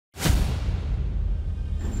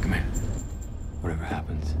Whatever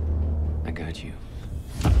happens, I got you.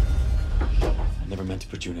 I never meant to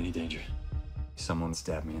put you in any danger. Someone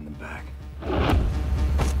stabbed me in the back.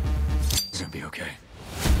 It's gonna be okay.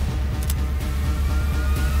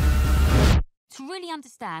 To really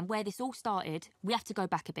understand where this all started, we have to go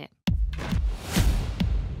back a bit.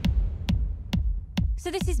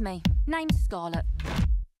 So this is me. Name's Scarlett.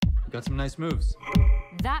 Got some nice moves.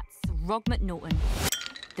 That's Rog McNaughton,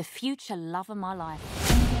 the future love of my life.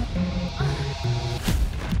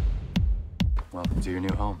 Welcome to your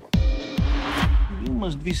new home. You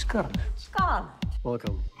must be Scarlett. Scarlett.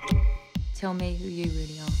 Welcome. Tell me who you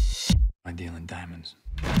really are. I deal in diamonds.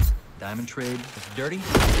 Diamond trade is dirty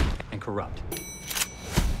and corrupt.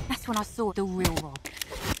 That's when I saw the real Rog.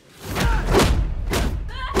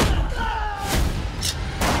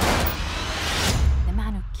 The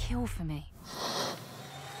man who'd kill for me.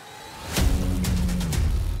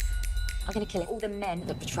 I'm gonna kill all the men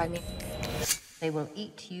that betray me. They will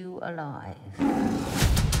eat you alive. Do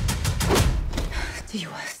your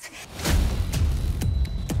worst.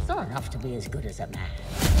 It's not enough to be as good as a man.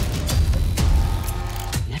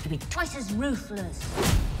 You have to be twice as ruthless.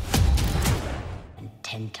 And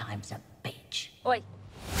 10 times a bitch. Oi.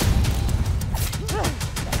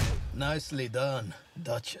 Nicely done,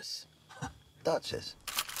 Duchess. Duchess?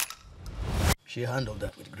 She handled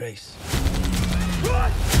that with grace.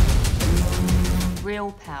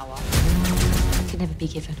 Real power can never be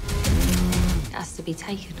given. It has to be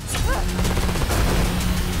taken.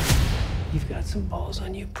 You've got some balls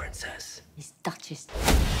on you, princess. It's Duchess.